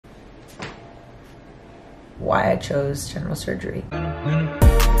why I chose general surgery.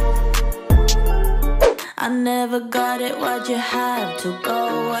 I never got it, why'd you have to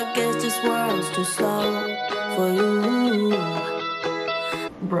go? I guess this world's too slow for you.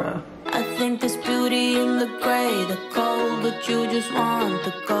 Bruh. I think there's beauty in the gray, the cold, but you just want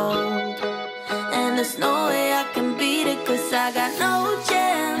the gold. And there's no way I can beat it, cause I got no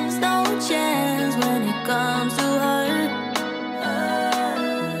chance when it comes to her.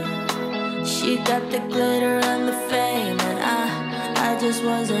 She got the glitter and the fame, and I just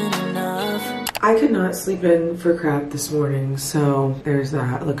wasn't enough. I could not sleep in for crap this morning, so there's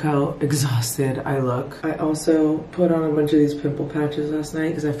that. Look how exhausted I look. I also put on a bunch of these pimple patches last night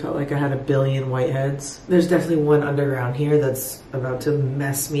because I felt like I had a billion whiteheads. There's definitely one underground here that's about to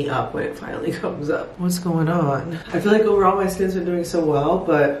mess me up when it finally comes up. What's going on? I feel like overall my skin's been doing so well,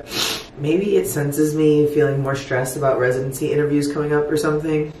 but maybe it senses me feeling more stressed about residency interviews coming up or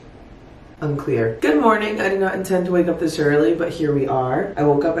something. Unclear. Good morning. I did not intend to wake up this early, but here we are. I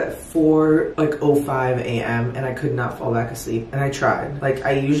woke up at 4:05 a.m. and I could not fall back asleep. And I tried. Like,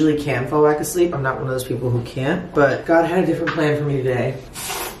 I usually can fall back asleep. I'm not one of those people who can't, but God had a different plan for me today.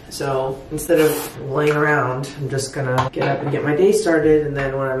 So instead of laying around, I'm just gonna get up and get my day started, and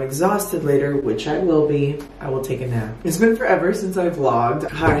then when I'm exhausted later, which I will be, I will take a nap. It's been forever since I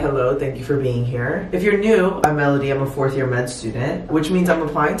vlogged. Hi, hello, thank you for being here. If you're new, I'm Melody, I'm a 4th year med student, which means I'm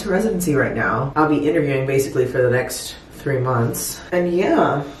applying to residency right now. I'll be interviewing basically for the next 3 months. And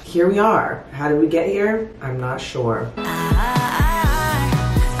yeah, here we are. How did we get here? I'm not sure.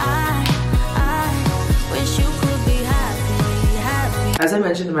 As I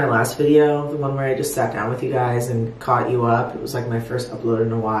mentioned in my last video, the one where I just sat down with you guys and caught you up, it was like my first upload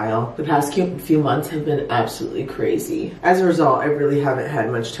in a while. The past few months have been absolutely crazy. As a result, I really haven't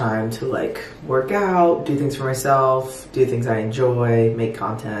had much time to like work out, do things for myself, do things I enjoy, make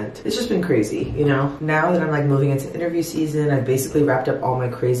content. It's just been crazy, you know? Now that I'm like moving into interview season, I've basically wrapped up all my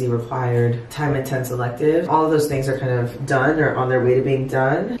crazy required time intense electives. All of those things are kind of done or on their way to being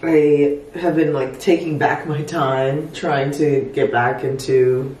done. I have been like taking back my time, trying to get back into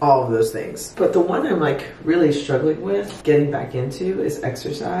all of those things. But the one I'm like really struggling with getting back into is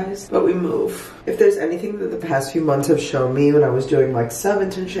exercise, but we move. If there's anything that the past few months have shown me when I was doing like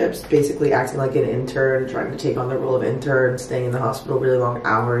sub-internships, basically acting like an intern, trying to take on the role of intern, staying in the hospital really long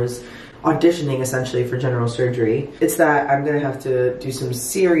hours, auditioning essentially for general surgery, it's that I'm gonna have to do some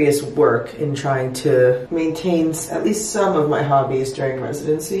serious work in trying to maintain at least some of my hobbies during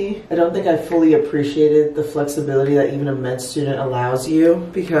residency. I don't think I fully appreciated the flexibility that even a med student allows you,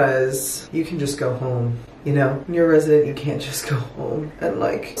 because you can just go home. You know, when you're a resident, you can't just go home. And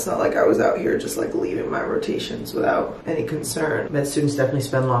like, it's not like I was out here just like leaving my rotations without any concern. Med students definitely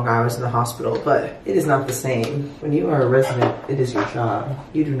spend long hours in the hospital, but it is not the same. When you are a resident, it is your job.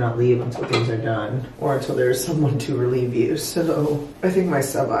 You do not leave until things are done or until there's someone to relieve you. So I think my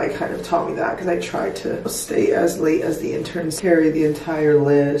sub-I kind of taught me that, because I tried to stay as late as the interns, carry the entire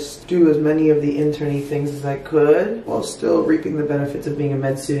list, do as many of the interny things as I could, while still reaping the benefits of being a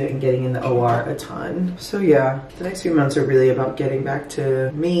med student and getting in the OR a ton. So yeah, the next few months are really about getting back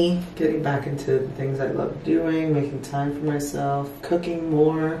to me, getting back into the things I love doing, making time for myself, cooking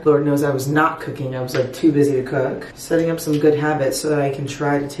more. Lord knows I was not cooking. I was like too busy to cook. Setting up some good habits so that I can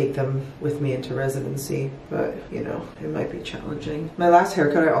try to take them with me into residency. But, you know, it might be challenging. My last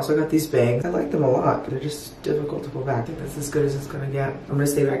haircut, I also got these bangs. I like them a lot, but they're just difficult to pull back. I think that's as good as it's gonna get. I'm gonna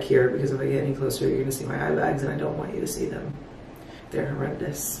stay back here because if I get any closer, you're gonna see my eye bags, and I don't want you to see them. They're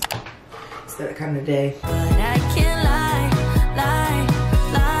horrendous. It's that kind of day. But I can't lie.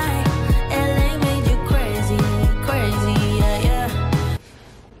 LA made you crazy, yeah.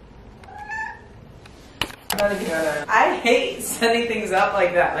 I'm not even gonna. I hate setting things up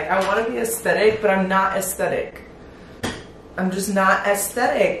like that. Like, I want to be aesthetic, but I'm not aesthetic. I'm just not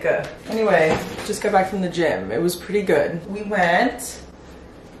aesthetic. Anyway, just got back from the gym. It was pretty good. We went,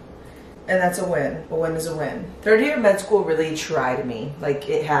 and that's a win. A win is a win. 3rd year med school really tried me. Like,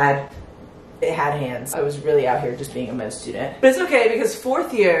 it had hands. I was really out here just being a med student. But it's okay, because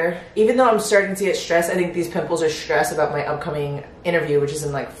 4th year, even though I'm starting to get stressed, I think these pimples are stress about my upcoming interview, which is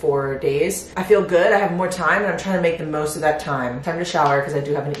in like 4 days. I feel good, I have more time, and I'm trying to make the most of that time. Time to shower, because I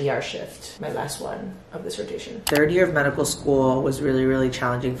do have an ER shift, my last one of this rotation. 3rd year of medical school was really, really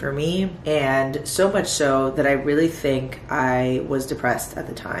challenging for me, and so much so that I really think I was depressed at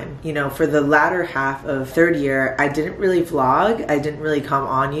the time. You know, for the latter half of 3rd year, I didn't really vlog, I didn't really come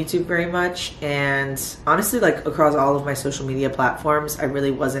on YouTube very much. much, and honestly, like across all of my social media platforms, I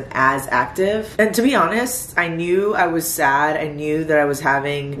really wasn't as active. And to be honest, I knew I was sad. I knew that I was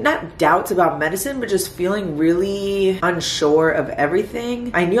having not doubts about medicine, but just feeling really unsure of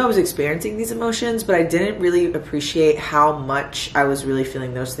everything. I knew I was experiencing these emotions, but I didn't really appreciate how much I was really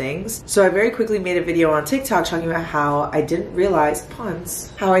feeling those things. So I very quickly made a video on TikTok talking about how I didn't realize,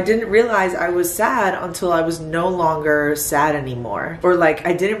 how I didn't realize I was sad until I was no longer sad anymore. Or like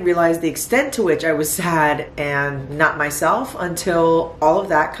I didn't realize the extent to which I was sad and not myself until all of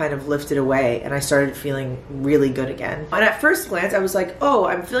that kind of lifted away and I started feeling really good again. And at first glance, I was like, oh,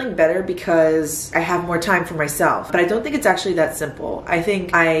 I'm feeling better because I have more time for myself. But I don't think it's actually that simple. I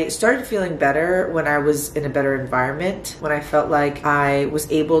think I started feeling better when I was in a better environment, when I felt like I was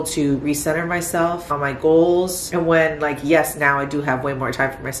able to recenter myself on my goals, and when like, yes, now I do have way more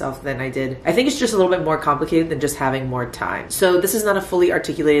time for myself than I did. I think it's just a little bit more complicated than just having more time. So this is not a fully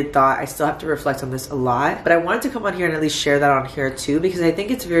articulated thought. I still have to reflect on this a lot, but I wanted to come on here and at least share that on here too, because I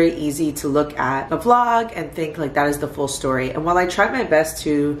think it's very easy to look at a vlog and think like that is the full story. And while I try my best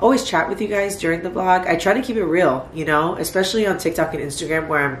to always chat with you guys during the vlog, I try to keep it real, you know, especially on TikTok and Instagram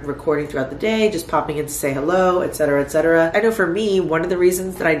where I'm recording throughout the day, just popping in to say hello, etc., etc. I know for me, one of the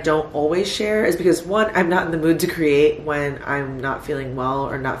reasons that I don't always share is because one, I'm not in the mood to create when I'm not feeling well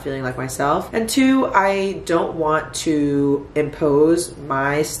or not feeling like myself. And two, I don't want to impose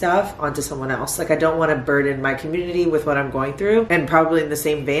my stuff onto someone else. Like I don't want to burden my community with what I'm going through. And probably in the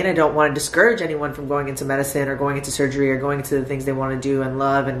same vein, I don't want to discourage anyone from going into medicine or going into surgery or going into the things they want to do and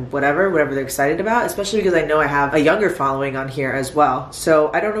love and whatever they're excited about, especially because I know I have a younger following on here as well.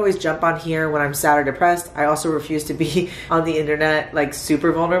 So I don't always jump on here when I'm sad or depressed. I also refuse to be on the internet like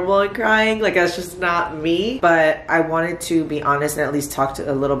super vulnerable and crying. Like that's just not me. But I wanted to be honest and at least talk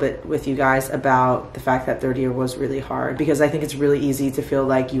to a little bit with you guys about the fact that third year was really hard, because I think it's really easy to feel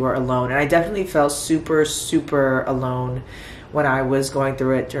like you are alone. And I definitely felt super, super alone when I was going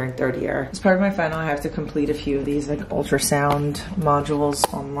through it during third year. As part of my final, I have to complete a few of these like ultrasound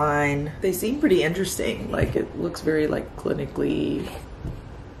modules online. They seem pretty interesting. Like it looks very like clinically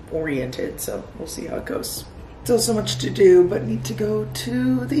oriented, so we'll see how it goes. Still so much to do, but need to go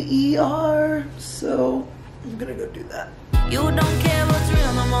to the ER, so I'm gonna go do that. You don't care what's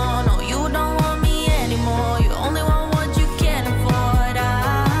real no more. No, you don't want me anymore. You only want what you can afford.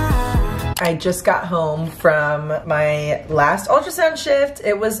 I just got home from my last ultrasound shift.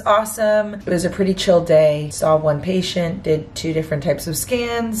 It was awesome. It was a pretty chill day. Saw one patient, did 2 different types of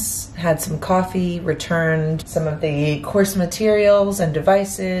scans, had some coffee, returned some of the course materials and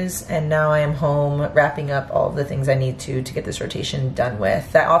devices, and now I am home wrapping up all of the things I need to get this rotation done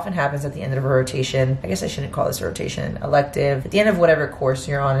with. That often happens at the end of a rotation. I guess I shouldn't call this a rotation, elective. At the end of whatever course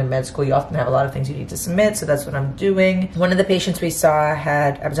you're on in med school, you often have a lot of things you need to submit, so that's what I'm doing. One of the patients we saw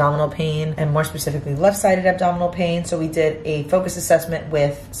had abdominal pain, and more specifically left-sided abdominal pain. So we did a focus assessment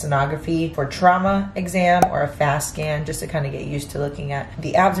with sonography for trauma exam or a fast scan, just to kind of get used to looking at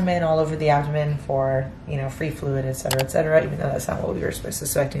the abdomen, all over the abdomen for, you know, free fluid, etc., etc., even though that's not what we were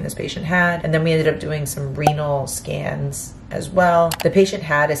suspecting this patient had. And then we ended up doing some renal scans as well. The patient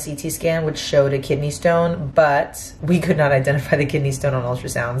had a CT scan which showed a kidney stone, but we could not identify the kidney stone on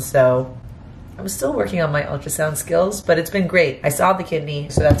ultrasound. So I'm still working on my ultrasound skills, but it's been great. I saw the kidney,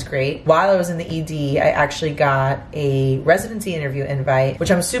 so that's great. While I was in the ED, I actually got a residency interview invite, which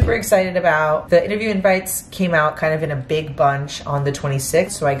I'm super excited about. The interview invites came out kind of in a big bunch on the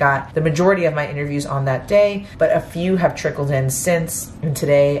 26th, so I got the majority of my interviews on that day, but a few have trickled in since, and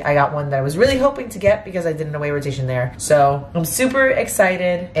today I got one that I was really hoping to get because I did an away rotation there. So I'm super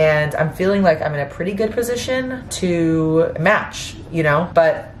excited, and I'm feeling like I'm in a pretty good position to match, you know,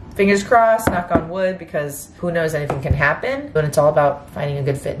 but fingers crossed, knock on wood, because who knows, anything can happen. But it's all about finding a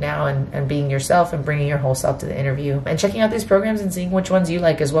good fit now and being yourself and bringing your whole self to the interview and checking out these programs and seeing which ones you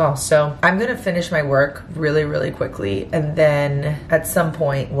like as well. So I'm gonna finish my work really, really quickly, and then at some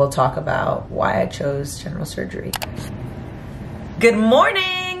point we'll talk about why I chose general surgery. Good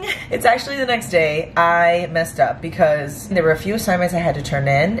morning! It's actually the next day. I messed up because there were a few assignments I had to turn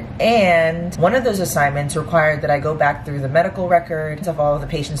in, and one of those assignments required that I go back through the medical records of all of the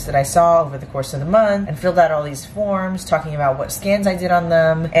patients that I saw over the course of the month and filled out all these forms talking about what scans I did on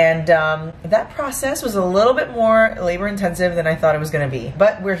them. And that process was a little bit more labor intensive than I thought it was gonna be.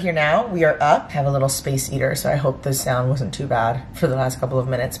 But we're here now, we are up. I have a little space eater, so I hope the sound wasn't too bad for the last couple of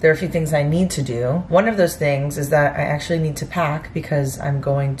minutes. There are a few things I need to do. One of those things is that I actually need to pack because I'm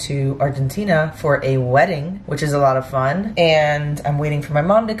going to to Argentina for a wedding, which is a lot of fun. And I'm waiting for my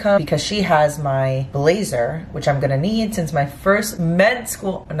mom to come because she has my blazer, which I'm gonna need since my first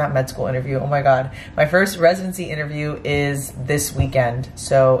not med school interview, oh my God. My first residency interview is this weekend,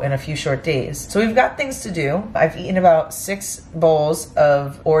 so in a few short days. So we've got things to do. I've eaten about 6 bowls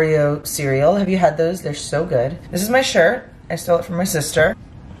of Oreo cereal. Have you had those? They're so good. This is my shirt. I stole it from my sister.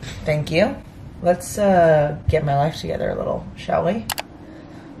 Thank you. Let's get my life together a little, shall we?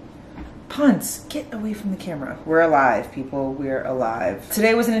 Punts, get away from the camera. We're alive, people. We're alive.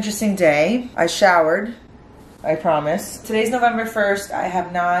 Today was an interesting day. I showered. I promise. Today's November 1st. I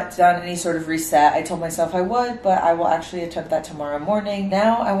have not done any sort of reset. I told myself I would, but I will actually attempt that tomorrow morning.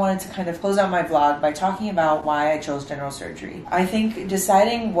 Now I wanted to kind of close out my vlog by talking about why I chose general surgery. I think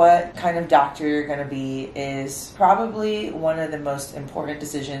deciding what kind of doctor you're going to be is probably one of the most important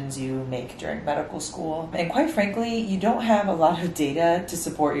decisions you make during medical school. And quite frankly, you don't have a lot of data to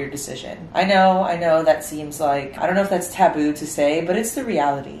support your decision. I know that seems like, I don't know if that's taboo to say, but it's the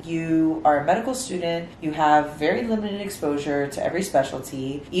reality. You are a medical student, you have very limited exposure to every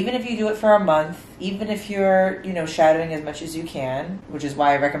specialty. Even if you do it for a month, even if you're, shadowing as much as you can, which is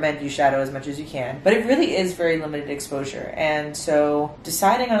why I recommend you shadow as much as you can, but it really is very limited exposure. And so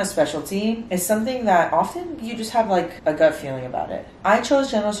deciding on a specialty is something that often you just have like a gut feeling about it. I chose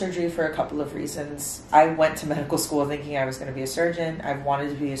general surgery for a couple of reasons. I went to medical school thinking I was going to be a surgeon. I've wanted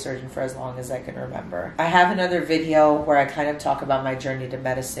to be a surgeon for as long as I can remember. I have another video where I kind of talk about my journey to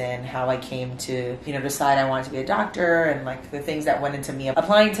medicine, how I came to, decide I wanted to be a doctor and like the things that went into me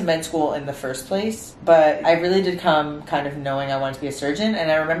applying to med school in the first place. But I really did come kind of knowing I wanted to be a surgeon.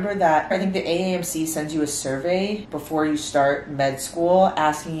 And I remember that I think the AAMC sends you a survey before you start med school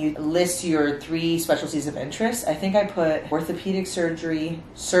asking you to list your 3 specialties of interest. I think I put orthopedic surgery,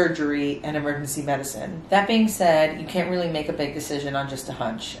 and emergency medicine. That being said, you can't really make a big decision on just a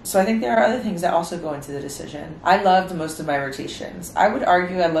hunch. So I think there are other things that also go into the decision. I loved most of my rotations. I would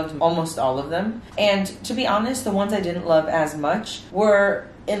argue I loved almost all of them. And to be honest, the ones I didn't love as much were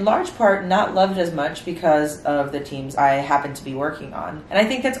in large part not loved as much because of the teams I happen to be working on. And I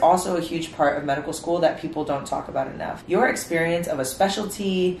think that's also a huge part of medical school that people don't talk about enough. Your experience of a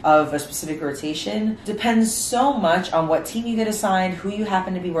specialty, of a specific rotation, depends so much on what team you get assigned, who you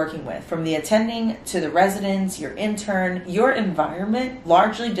happen to be working with. From the attending to the residents, your intern, your environment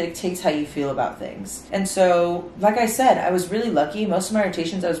largely dictates how you feel about things. And so, like I said, I was really lucky. Most of my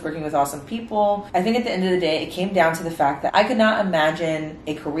rotations I was working with awesome people. I think at the end of the day, it came down to the fact that I could not imagine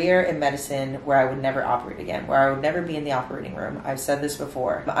a career in medicine where I would never operate again, where I would never be in the operating room. I've said this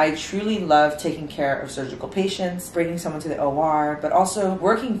before. I truly love taking care of surgical patients, bringing someone to the OR, but also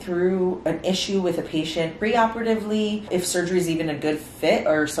working through an issue with a patient preoperatively, if surgery is even a good fit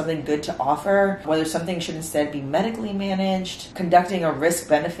or something good to offer, whether something should instead be medically managed, conducting a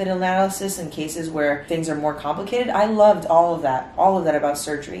risk-benefit analysis in cases where things are more complicated. I loved all of that about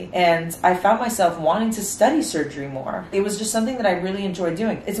surgery. And I found myself wanting to study surgery more. It was just something that I really enjoyed doing.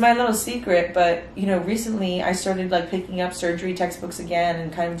 It's my little secret, but recently I started like picking up surgery textbooks again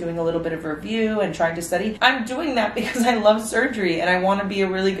and kind of doing a little bit of review and trying to study. I'm doing that because I love surgery and I want to be a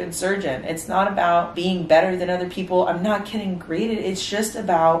really good surgeon. It's not about being better than other people. I'm not getting graded. It's just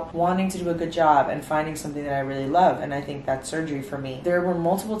about wanting to do a good job and finding something that I really love. And I think that's surgery for me. There were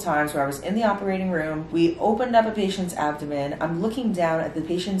multiple times where I was in the operating room. We opened up a patient's abdomen. I'm looking down at the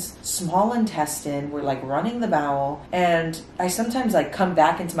patient's small intestine. We're like running the bowel. And I sometimes like come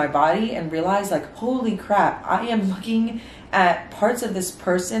back into my body and realize like, holy crap, I am looking at parts of this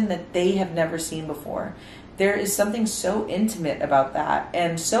person that they have never seen before. There is something so intimate about that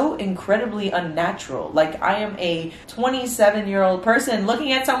and so incredibly unnatural. Like I am a 27-year-old person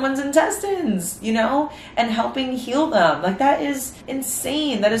looking at someone's intestines, and helping heal them. Like that is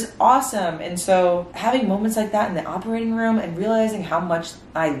insane. That is awesome. And so having moments like that in the operating room and realizing how much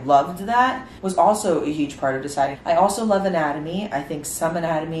I loved that was also a huge part of deciding. I also love anatomy. I think some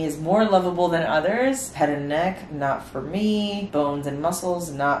anatomy is more lovable than others. Head and neck, not for me. Bones and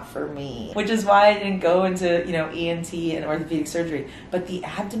muscles, not for me. Which is why I didn't go into ENT and orthopedic surgery. But the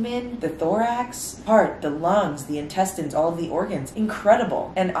abdomen, the thorax, heart, the lungs, the intestines, all of the organs,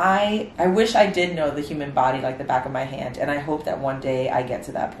 incredible. And I wish I did know the human body like the back of my hand, and I hope that one day I get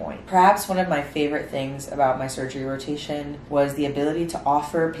to that point. Perhaps one of my favorite things about my surgery rotation was the ability to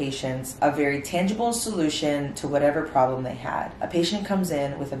offer patients a very tangible solution to whatever problem they had. A patient comes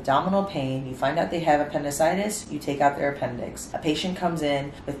in with abdominal pain, you find out they have appendicitis, you take out their appendix. A patient comes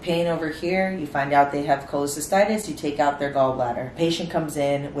in with pain over here, you find out they have cholecystitis, you take out their gallbladder. Patient comes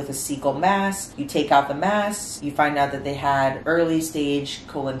in with a cecal mass, you take out the mass, you find out that they had early stage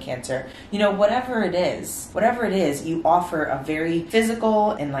colon cancer. You know, whatever it is, you offer a very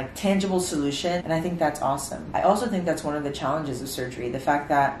physical and like tangible solution, and I think that's awesome. I also think that's one of the challenges of surgery, the fact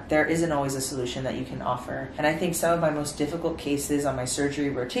that there isn't always a solution that you can offer. And I think some of my most difficult cases on my surgery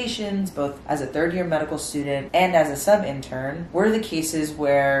rotations, both as a third-year medical student and as a sub-intern, were the cases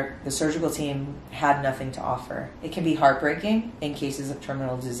where the surgical team had nothing to offer. It can be heartbreaking in cases of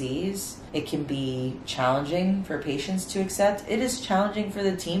terminal disease. It can be challenging for patients to accept. It is challenging for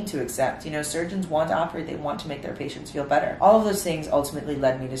the team to accept. You know, surgeons want to operate, they want to make their patients feel better. All of those things ultimately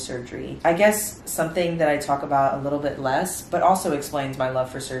led me to surgery. I guess something that I talk about a little bit less, but also explains my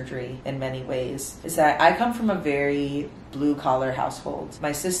love for surgery in many ways, is that I come from a very blue-collar household.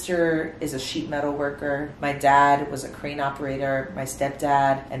 My sister is a sheet metal worker. My dad was a crane operator. My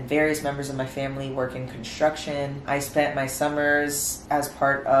stepdad and various members of my family work in construction. I spent my summers as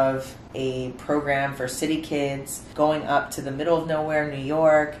part of a program for city kids, going up to the middle of nowhere, New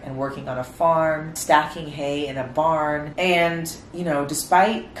York, and working on a farm, stacking hay in a barn. And, you know,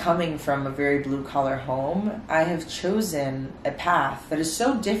 despite coming from a very blue-collar home, I have chosen a path that is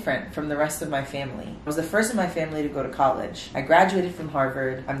so different from the rest of my family. I was the first in my family to go to college. I graduated from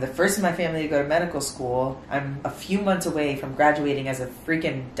Harvard. I'm the first in my family to go to medical school. I'm a few months away from graduating as a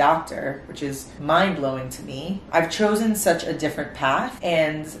freaking doctor, which is mind-blowing to me. I've chosen such a different path,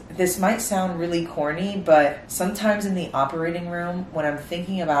 and this might sound really corny, but sometimes in the operating room, when I'm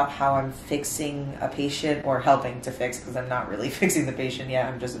thinking about how I'm fixing a patient, or helping to fix, because I'm not really fixing the patient yet,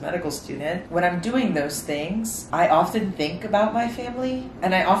 I'm just a medical student. When I'm doing those things, I often think about my family,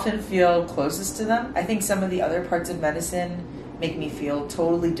 and I often feel closest to them. I think some of the other parts of medicine make me feel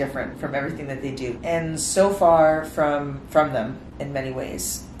totally different from everything that they do, and so far from them in many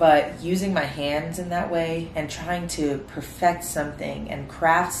ways. But using my hands in that way and trying to perfect something and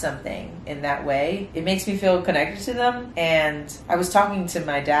craft something in that way, it makes me feel connected to them. And I was talking to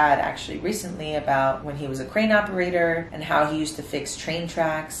my dad actually recently about when he was a crane operator and how he used to fix train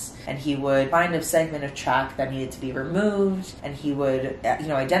tracks, and he would find a segment of track that needed to be removed, and he would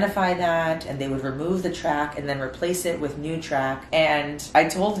identify that, and they would remove the track and then replace it with new track. And I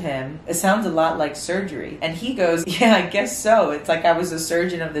told him, it sounds a lot like surgery. And he goes, yeah, I guess so. It's like I was a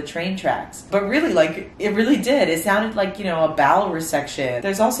surgeon of the train tracks. But really, like, it really did. It sounded like, you know, a bowel resection.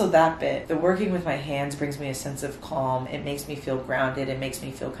 There's also that bit. The working with my hands brings me a sense of calm. It makes me feel grounded. It makes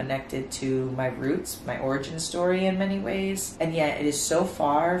me feel connected to my roots, my origin story in many ways. And yet it is so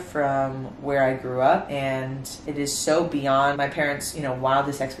far from where I grew up, and it is so beyond my parents', you know,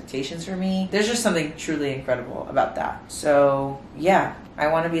 wildest expectations for me. There's just something truly incredible about that. So yeah, I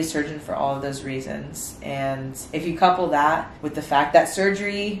want to be a surgeon for all of those reasons. And if you couple that with the fact that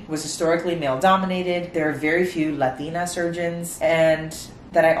surgery was historically male dominated, there are very few Latina surgeons, and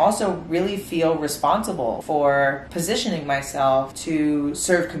that I also really feel responsible for positioning myself to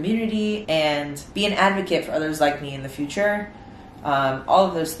serve community and be an advocate for others like me in the future. All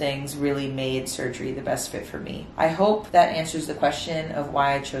of those things really made surgery the best fit for me. I hope that answers the question of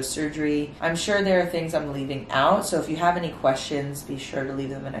why I chose surgery. I'm sure there are things I'm leaving out, so if you have any questions, be sure to leave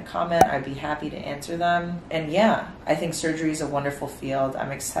them in a comment. I'd be happy to answer them. And yeah, I think surgery is a wonderful field.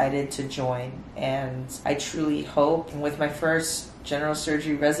 I'm excited to join, and I truly hope, and with my first general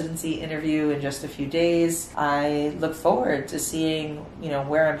surgery residency interview in just a few days, I look forward to seeing, you know,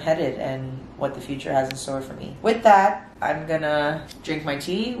 where I'm headed and what the future has in store for me. With that, I'm gonna drink my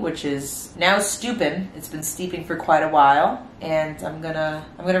tea, which is now steeping. It's been steeping for quite a while, and I'm gonna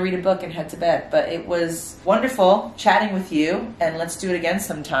read a book and head to bed. But it was wonderful chatting with you, and let's do it again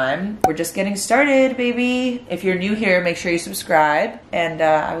sometime. We're just getting started, baby. If you're new here, make sure you subscribe, and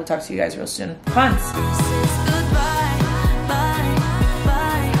I will talk to you guys real soon. Friendz.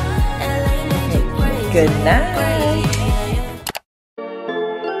 Good night.